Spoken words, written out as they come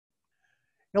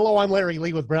Hello, I'm Larry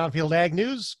Lee with Brownfield Ag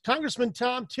News. Congressman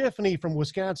Tiffany from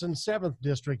Wisconsin's 7th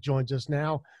District joins us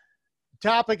now.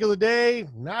 Topic of the day,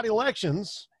 not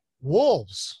elections,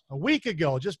 wolves. A week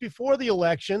ago, just before the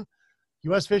election,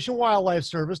 U.S. Fish and Wildlife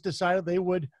Service decided they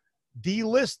would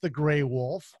delist the gray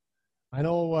wolf. I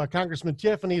know Congressman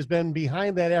Tiffany has been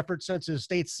behind that effort since his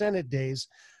state Senate days.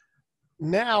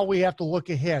 Now we have to look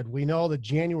ahead. We know that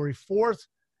January 4th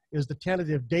is the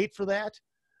tentative date for that.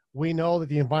 We know that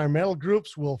the environmental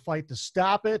groups will fight to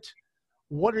stop it.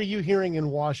 What are you hearing in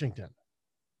Washington?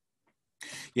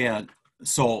 Yeah,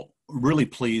 so really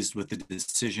pleased with the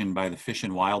decision by the Fish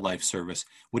and Wildlife Service.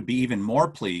 Would be even more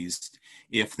pleased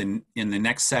if in the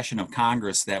next session of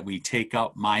Congress that we take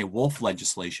up my wolf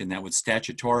legislation that would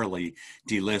statutorily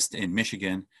delist in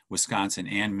Michigan, Wisconsin,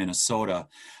 and Minnesota.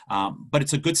 But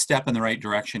it's a good step in the right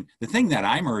direction. The thing that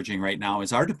I'm urging right now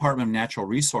is our Department of Natural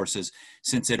Resources,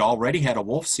 since it already had a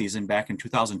wolf season back in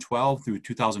 2012 through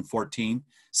 2014,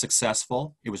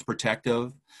 successful. It was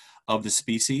protective of the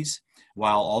species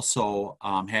while also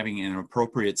having an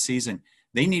appropriate season.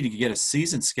 They need to get a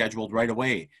season scheduled right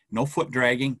away. No foot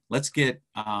dragging. Let's get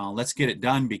it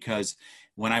done, because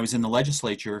when I was in the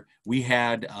legislature, we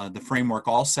had the framework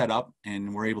all set up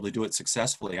and we're able to do it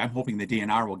successfully. I'm hoping the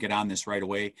DNR will get on this right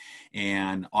away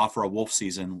and offer a wolf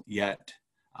season yet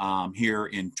here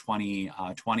in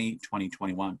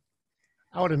 2021.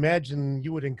 I would imagine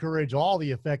you would encourage all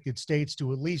the affected states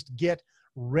to at least get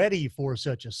ready for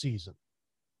such a season.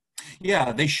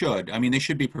 Yeah, they should. I mean, they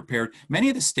should be prepared. Many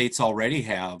of the states already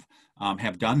have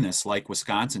done this, like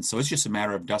Wisconsin. So it's just a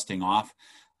matter of dusting off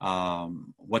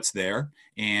what's there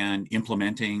and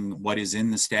implementing what is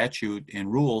in the statute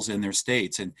and rules in their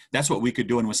states. And that's what we could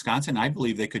do in Wisconsin. I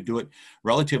believe they could do it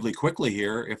relatively quickly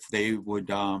here if they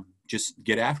would just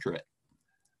get after it.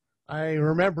 I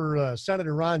remember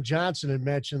Senator Ron Johnson had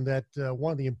mentioned that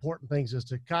one of the important things is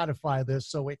to codify this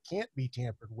so it can't be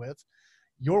tampered with.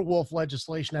 Your wolf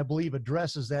legislation, I believe,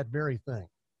 addresses that very thing.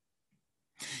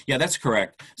 Yeah, that's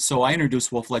correct. So I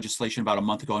introduced wolf legislation about a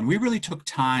month ago, and we really took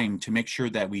time to make sure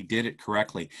that we did it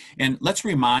correctly. And let's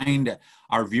remind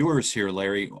our viewers here,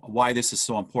 Larry, why this is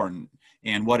so important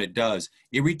and what it does.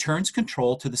 It returns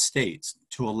control to the states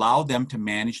to allow them to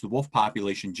manage the wolf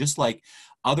population just like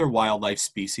other wildlife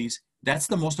species. That's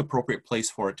the most appropriate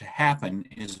place for it to happen,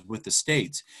 is with the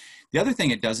states. The other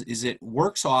thing it does is it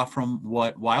works off from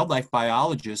what wildlife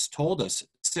biologists told us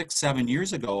 6-7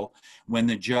 years ago when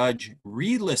the judge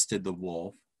relisted the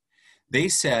wolf. They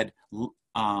said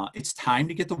it's time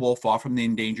to get the wolf off from the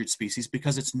endangered species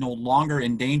because it's no longer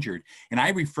endangered. And I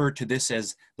refer to this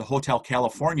as the Hotel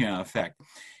California effect,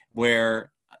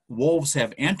 where wolves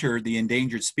have entered the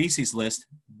endangered species list,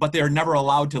 but they're never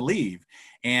allowed to leave.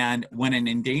 And when an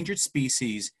endangered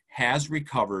species has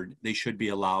recovered, they should be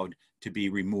allowed to be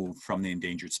removed from the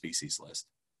endangered species list.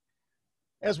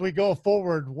 As we go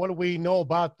forward, what do we know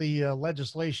about the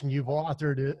legislation you've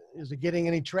authored? Is it getting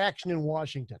any traction in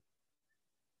Washington?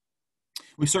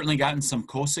 We've certainly gotten some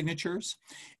co-signatures,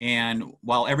 and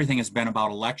while everything has been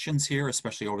about elections here,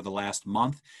 especially over the last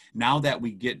month, now that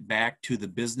we get back to the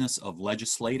business of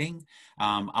legislating,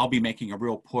 I'll be making a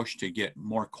real push to get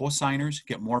more co-signers,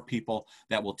 get more people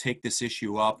that will take this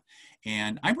issue up,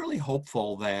 and I'm really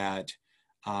hopeful that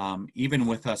even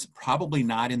with us probably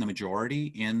not in the majority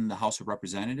in the House of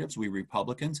Representatives, we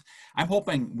Republicans, I'm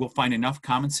hoping we'll find enough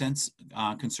common sense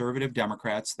conservative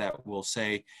Democrats that will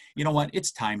say, you know what,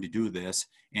 it's time to do this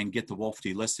and get the wolf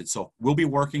delisted. So we'll be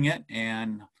working it,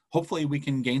 and hopefully we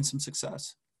can gain some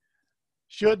success.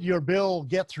 Should your bill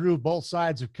get through both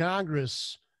sides of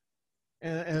Congress,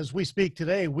 as we speak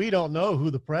today, we don't know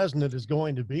who the president is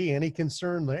going to be. Any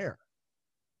concern there?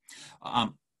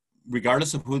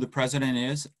 Regardless of who the president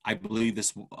is, I believe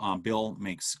this bill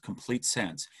makes complete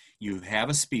sense. You have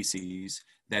a species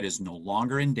that is no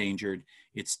longer endangered.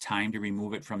 It's time to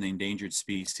remove it from the endangered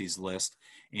species list,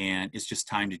 and it's just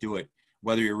time to do it.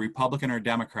 Whether you're Republican or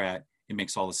Democrat, it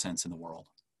makes all the sense in the world.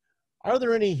 Are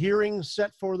there any hearings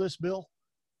set for this bill?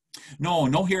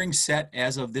 No hearings set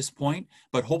as of this point,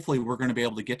 but hopefully we're going to be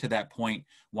able to get to that point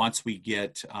once we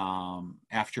get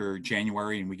after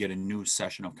January and we get a new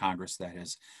session of Congress that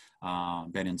has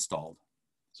been installed.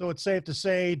 So it's safe to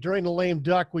say during the lame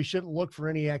duck, we shouldn't look for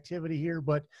any activity here,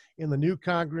 but in the new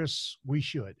Congress, we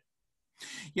should.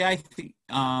 Yeah, I think,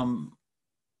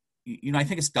 I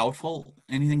think it's doubtful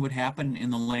anything would happen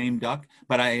in the lame duck,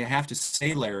 but I have to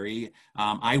say, Larry,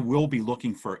 I will be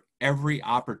looking for every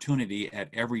opportunity at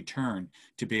every turn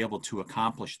to be able to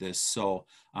accomplish this. So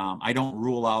I don't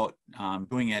rule out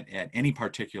doing it at any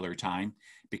particular time,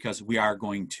 because we are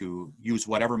going to use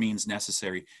whatever means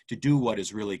necessary to do what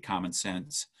is really common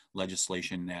sense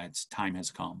legislation that time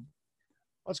has come.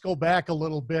 Let's go back a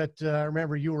little bit. I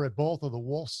remember you were at both of the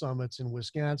wolf summits in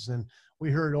Wisconsin, and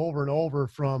we heard over and over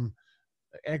from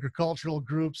agricultural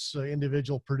groups,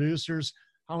 individual producers,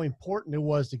 how important it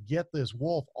was to get this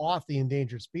wolf off the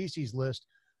endangered species list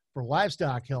for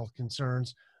livestock health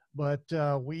concerns. But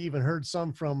we even heard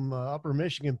some from Upper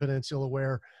Michigan Peninsula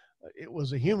where it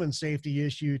was a human safety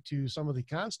issue to some of the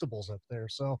constables up there.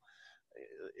 So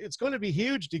it's going to be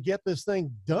huge to get this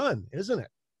thing done, isn't it?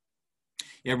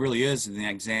 It really is. The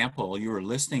example you were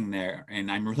listening there,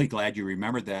 and I'm really glad you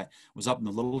remembered that, was up in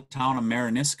the little town of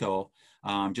Marinisco,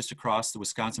 just across the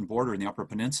Wisconsin border in the Upper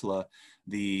Peninsula.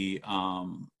 The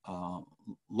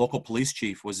local police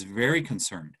chief was very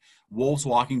concerned. Wolves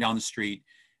walking down the street,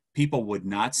 people would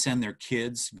not send their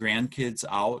kids, grandkids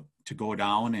out to go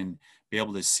down and be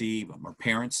able to see, or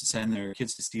parents send their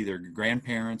kids to see their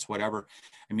grandparents, whatever.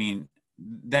 I mean,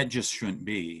 that just shouldn't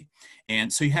be.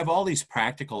 And so you have all these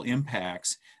practical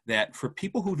impacts that for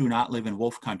people who do not live in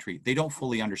wolf country, they don't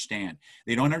fully understand.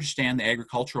 They don't understand the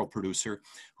agricultural producer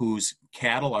whose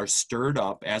cattle are stirred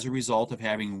up as a result of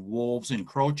having wolves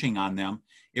encroaching on them.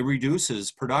 It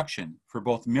reduces production for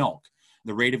both milk,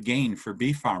 the rate of gain for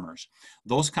beef farmers.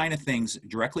 Those kind of things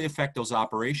directly affect those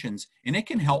operations, and it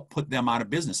can help put them out of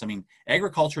business. I mean,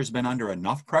 agriculture has been under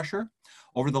enough pressure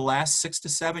over the last 6 to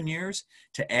 7 years.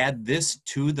 To add this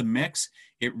to the mix,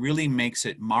 it really makes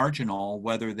it marginal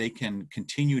whether they can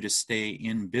continue to stay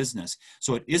in business.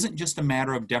 So it isn't just a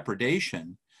matter of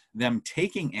depredation, them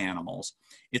taking animals.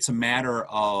 It's a matter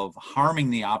of harming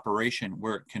the operation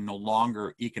where it can no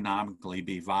longer economically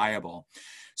be viable.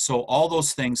 So all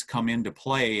those things come into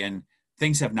play, and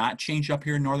things have not changed up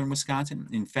here in northern Wisconsin.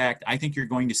 In fact, I think you're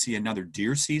going to see another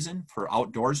deer season for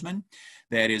outdoorsmen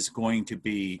that is going to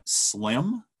be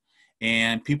slim,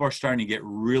 and people are starting to get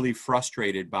really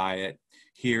frustrated by it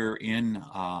here in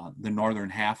the northern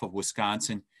half of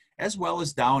Wisconsin, as well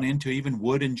as down into even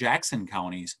Wood and Jackson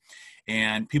counties.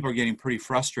 And people are getting pretty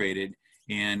frustrated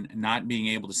in not being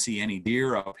able to see any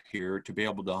deer up here to be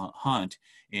able to hunt.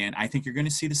 And I think you're going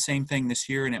to see the same thing this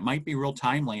year, and it might be real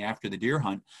timely after the deer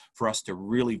hunt for us to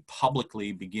really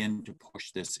publicly begin to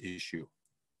push this issue.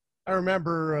 I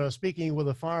remember speaking with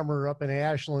a farmer up in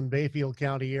Ashland, Bayfield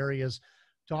County areas,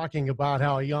 talking about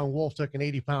how a young wolf took an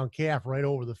 80-pound calf right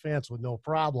over the fence with no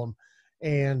problem,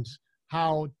 and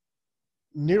how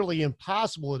nearly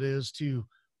impossible it is to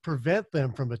prevent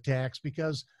them from attacks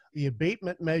because the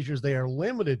abatement measures they are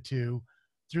limited to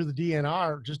through the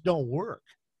DNR just don't work.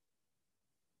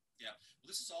 Yeah, well,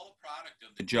 this is all a product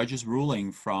of the judge's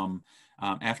ruling from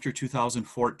after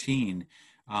 2014,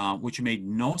 which made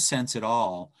no sense at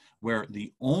all, where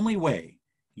the only way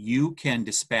you can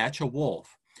dispatch a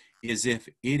wolf is if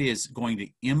it is going to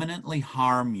imminently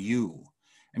harm you.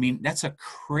 I mean, that's a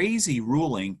crazy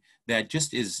ruling that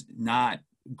just is not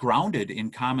grounded in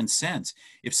common sense.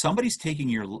 If somebody's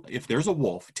if there's a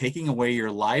wolf taking away your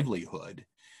livelihood,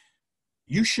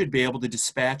 you should be able to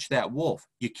dispatch that wolf.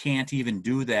 You can't even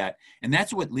do that. And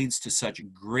that's what leads to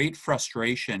such great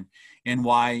frustration, and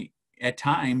why at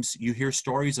times you hear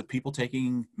stories of people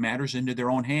taking matters into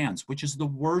their own hands, which is the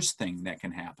worst thing that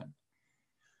can happen.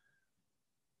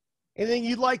 Anything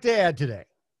you'd like to add today?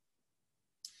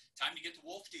 Time to get the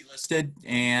wolf delisted,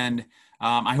 and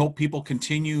I hope people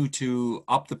continue to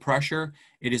up the pressure.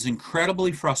 It is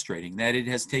incredibly frustrating that it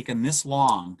has taken this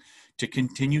long to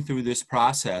continue through this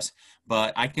process,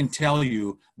 but I can tell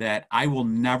you that I will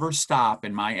never stop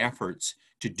in my efforts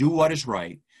to do what is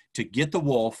right, to get the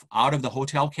wolf out of the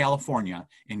Hotel California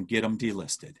and get them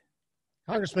delisted.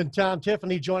 Congressman Tom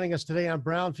Tiffany joining us today on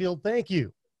Brownfield. Thank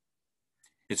you.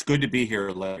 It's good to be here,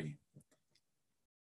 Larry.